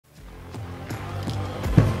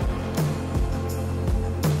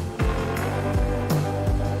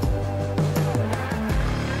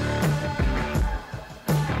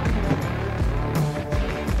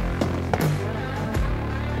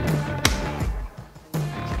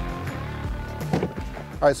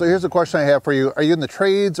All right, so here's a question I have for you. Are you in the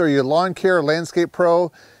trades? Are you a lawn care or landscape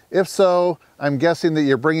pro? If so, I'm guessing that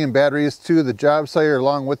you're bringing batteries to the job site or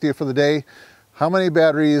along with you for the day. How many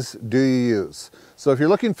batteries do you use? So if you're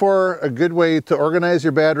looking for a good way to organize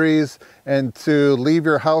your batteries and to leave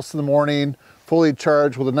your house in the morning fully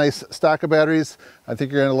charged with a nice stock of batteries, I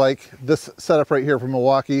think you're gonna like this setup right here from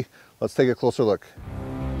Milwaukee. Let's take a closer look.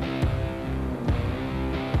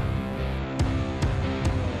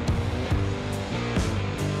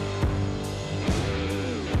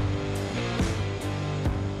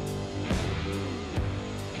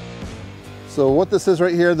 So what this is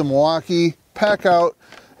right here, the Milwaukee PACKOUT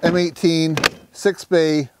M18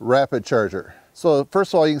 6-bay rapid charger. So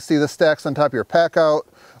first of all, you can see this stacks on top of your PACKOUT,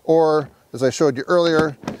 or as I showed you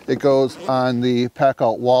earlier, it goes on the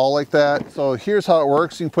PACKOUT wall like that. So here's how it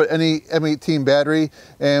works. You can put any M18 battery,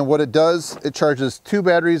 and what it does, it charges 2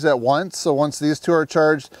 batteries at once. So once these 2 are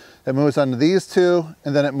charged, it moves on to these 2,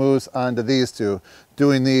 and then it moves on to these 2,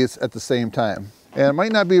 doing these at the same time. And it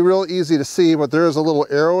might not be real easy to see, but there is a little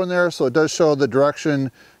arrow in there, so it does show the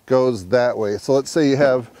direction goes that way. So let's say you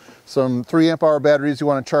have some 3 amp hour batteries you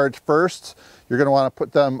want to charge first. You're going to want to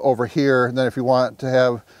put them over here, and then if you want to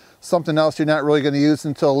have something else you're not really going to use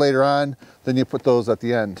until later on, then you put those at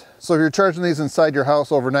the end. So if you're charging these inside your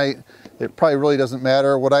house overnight, it probably really doesn't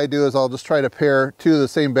matter. What I do is I'll just try to pair 2 of the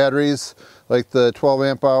same batteries, like the 12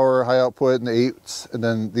 amp hour high output and the 8s, and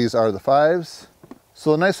then these are the 5s.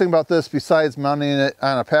 So the nice thing about this, besides mounting it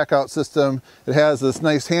on a PACKOUT system, it has this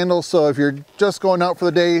nice handle. So if you're just going out for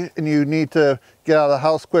the day and you need to get out of the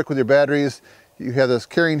house quick with your batteries, you have this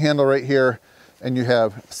carrying handle right here, and you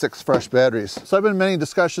have 6 fresh batteries. So I've been in many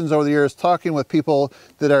discussions over the years talking with people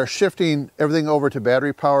that are shifting everything over to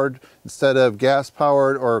battery powered instead of gas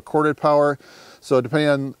powered or corded power. So depending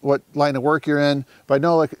on what line of work you're in, but I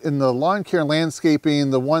know like in the lawn care and landscaping,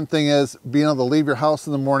 the one thing is being able to leave your house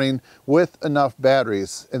in the morning with enough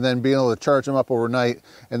batteries and then being able to charge them up overnight.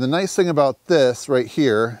 And the nice thing about this right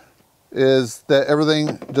here is that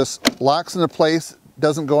everything just locks into place,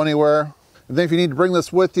 doesn't go anywhere. And then if you need to bring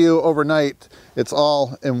this with you overnight, it's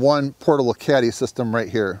all in one portable caddy system right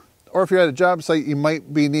here. Or if you're at a job site, you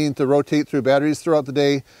might be needing to rotate through batteries throughout the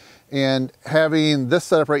day, and having this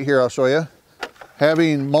setup right here, I'll show you.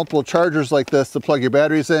 Having multiple chargers like this to plug your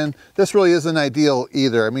batteries in, this really isn't ideal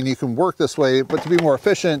either. I mean, you can work this way, but to be more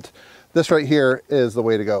efficient, this right here is the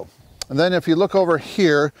way to go. And then if you look over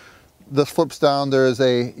here, this flips down, there is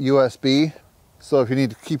a USB. So if you need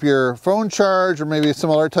to keep your phone charged or maybe some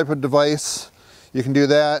other type of device, you can do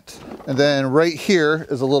that. And then right here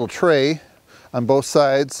is a little tray on both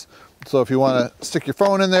sides. So if you want to stick your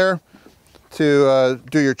phone in there to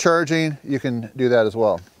do your charging, you can do that as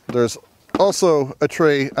well. There's also a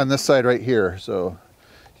tray on this side right here, so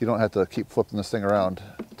you don't have to keep flipping this thing around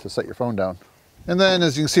to set your phone down. And then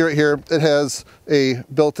as you can see right here, it has a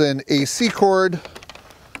built-in AC cord.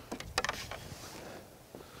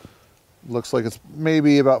 Looks like it's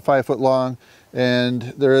maybe about 5 foot long, and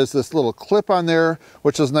there is this little clip on there,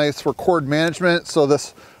 which is nice for cord management. So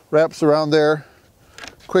this wraps around there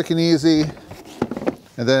quick and easy,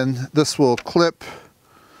 and then this will clip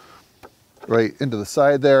right into the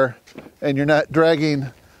side there, and you're not dragging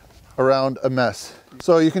around a mess.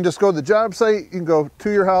 So you can just go to the job site, you can go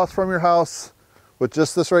to your house from your house with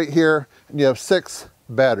just this right here, and you have 6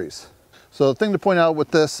 batteries. So the thing to point out with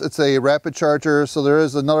this, it's a rapid charger, so there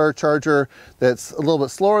is another charger that's a little bit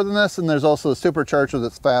slower than this, and there's also a supercharger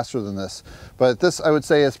that's faster than this. But this, I would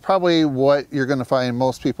say, is probably what you're going to find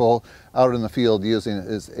most people out in the field using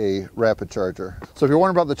is a rapid charger. So if you're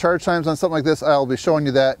wondering about the charge times on something like this, I'll be showing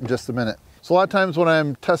you that in just a minute. So a lot of times when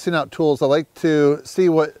I'm testing out tools, I like to see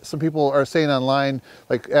what some people are saying online,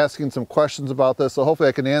 like asking some questions about this, so hopefully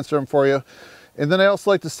I can answer them for you. And then I also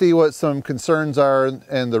like to see what some concerns are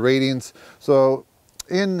and the ratings. So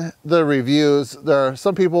in the reviews, there are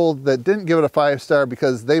some people that didn't give it a 5-star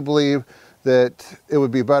because they believe that it would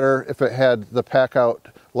be better if it had the PACKOUT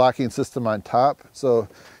locking system on top. So,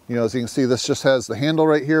 you know, as you can see, this just has the handle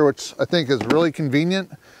right here, which I think is really convenient.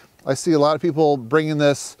 I see a lot of people bringing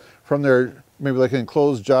this from their, maybe like an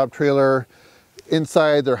enclosed job trailer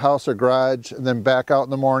inside their house or garage, and then back out in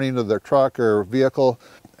the morning to their truck or vehicle.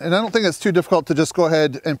 And I don't think it's too difficult to just go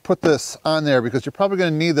ahead and put this on there, because you're probably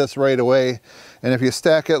going to need this right away. And if you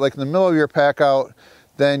stack it like in the middle of your PACKOUT,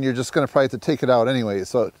 then you're just going to probably have to take it out anyway.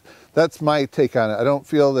 So that's my take on it. I don't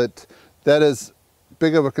feel that that is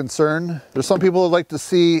big of a concern. There's some people who like to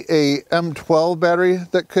see a M12 battery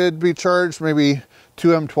that could be charged, maybe 2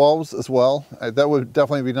 M12s as well. That would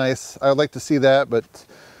definitely be nice. I would like to see that, but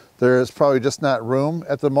there's probably just not room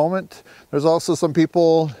at the moment. There's also some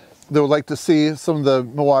people that would like to see some of the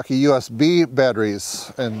Milwaukee USB batteries.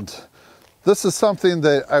 And this is something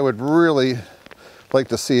that I would really like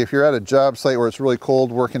to see if you're at a job site where it's really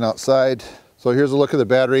cold working outside. So here's a look at the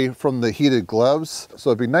battery from the heated gloves.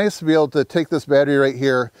 So it'd be nice to be able to take this battery right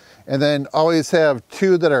here and then always have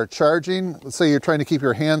two that are charging. Let's say you're trying to keep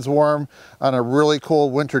your hands warm on a really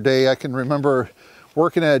cold winter day. I can remember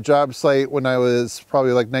working at a job site when I was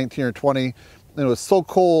probably like 19 or 20, and it was so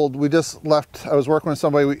cold. We just left, I was working with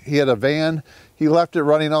somebody, he had a van. He left it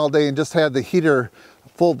running all day and just had the heater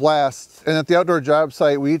full blast. And at the outdoor job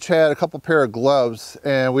site, we each had a couple pair of gloves,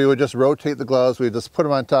 and we would just rotate the gloves. We would just put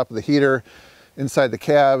them on top of the heater inside the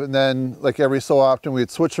cab, and then like every so often we'd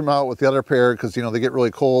switch them out with the other pair because, you know, they get really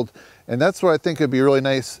cold. And that's what I think would be really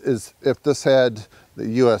nice, is if this had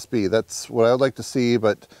the USB. That's what I would like to see,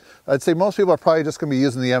 but I'd say most people are probably just going to be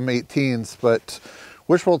using the M18s, but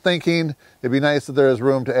wishful thinking, it'd be nice if there was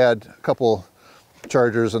room to add a couple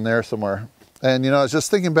chargers in there somewhere. And, you know, I was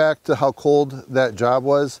just thinking back to how cold that job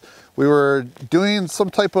was. We were doing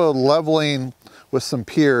some type of leveling with some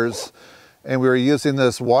piers, and we were using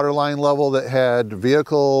this water line level that had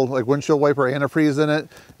vehicle, like windshield wiper antifreeze in it.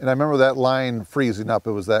 And I remember that line freezing up.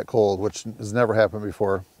 It was that cold, which has never happened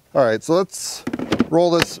before. All right, so let's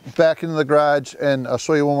roll this back into the garage, and I'll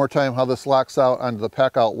show you one more time how this locks out onto the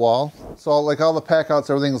PACKOUT wall. So like all the PACKOUTs,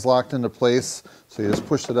 everything's locked into place. So you just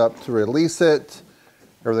push it up to release it.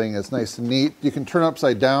 Everything is nice and neat. You can turn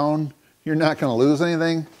upside down. You're not going to lose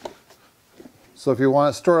anything. So if you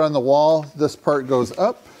want to store it on the wall, this part goes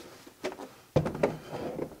up.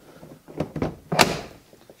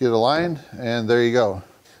 Get it aligned, and there you go.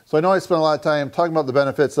 So I know I spent a lot of time talking about the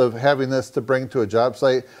benefits of having this to bring to a job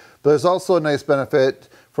site, but there's also a nice benefit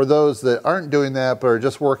for those that aren't doing that but are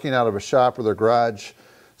just working out of a shop or their garage.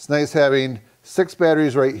 It's nice having 6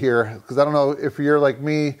 batteries right here, because I don't know if you're like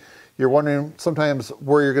me, you're wondering sometimes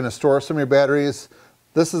where you're going to store some of your batteries.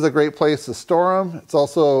 This is a great place to store them. It's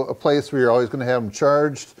also a place where you're always going to have them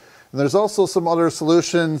charged. And there's also some other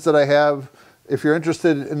solutions that I have if you're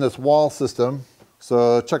interested in this wall system.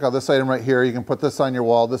 So check out this item right here. You can put this on your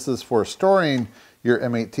wall. This is for storing your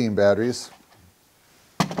M18 batteries.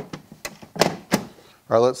 All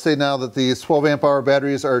right, let's say now that these 12 amp hour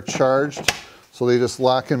batteries are charged, so they just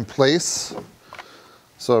lock in place.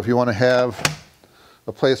 So if you want to have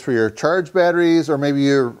a place for your charged batteries, or maybe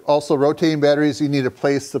you're also rotating batteries, you need a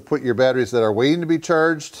place to put your batteries that are waiting to be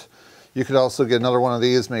charged. You could also get another one of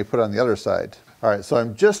these, maybe put on the other side. All right, so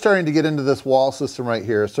I'm just starting to get into this wall system right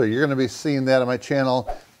here. So you're gonna be seeing that on my channel.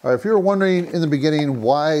 All right, if you were wondering in the beginning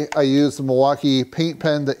why I use the Milwaukee paint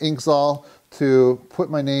pen, the Inksol, to put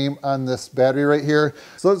my name on this battery right here.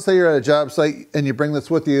 So let's say you're at a job site and you bring this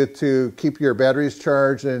with you to keep your batteries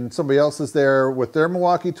charged, and somebody else is there with their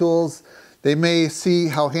Milwaukee tools. They may see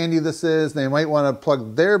how handy this is. They might want to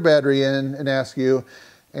plug their battery in and ask you.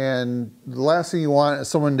 And the last thing you want is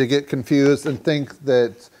someone to get confused and think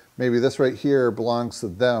that maybe this right here belongs to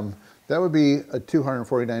them. That would be a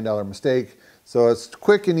 $249 mistake. So it's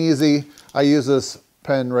quick and easy. I use this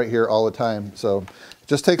pen right here all the time. So it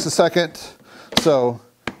just takes a second. So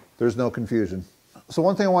there's no confusion. So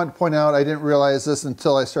one thing I wanted to point out, I didn't realize this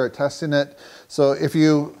until I started testing it. So if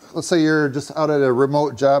you, let's say you're just out at a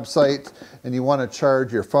remote job site and you want to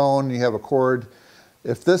charge your phone, you have a cord.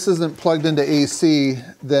 If this isn't plugged into AC,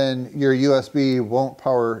 then your USB won't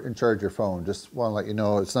power and charge your phone. Just want to let you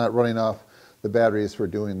know it's not running off the batteries for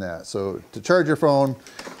doing that. So to charge your phone,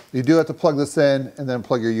 you do have to plug this in and then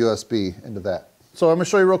plug your USB into that. So I'm going to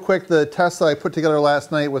show you real quick the test that I put together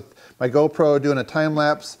last night with my GoPro doing a time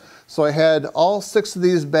lapse. So I had all 6 of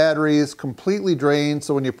these batteries completely drained.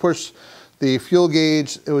 So when you push the fuel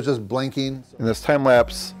gauge, it was just blinking. In this time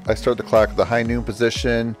lapse, I start the clock at the high noon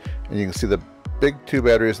position, and you can see the big 2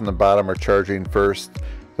 batteries in the bottom are charging first.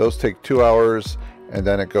 Those take 2 hours, and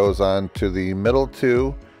then it goes on to the middle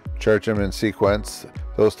 2, charge them in sequence.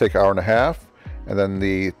 Those take 1.5 hours, and then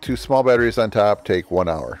the 2 small batteries on top take 1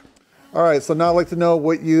 hour. All right, so now I'd like to know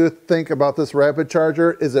what you think about this rapid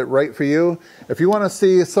charger. Is it right for you? If you want to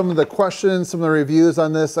see some of the questions, some of the reviews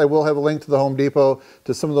on this, I will have a link to the Home Depot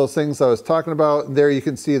to some of those things I was talking about. There you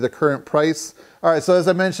can see the current price. All right, so as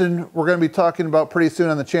I mentioned, we're going to be talking about pretty soon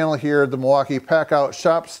on the channel here, the Milwaukee PACKOUT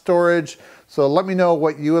shop storage. So let me know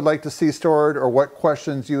what you would like to see stored or what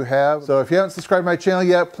questions you have. So if you haven't subscribed to my channel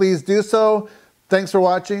yet, please do so. Thanks for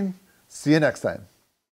watching. See you next time.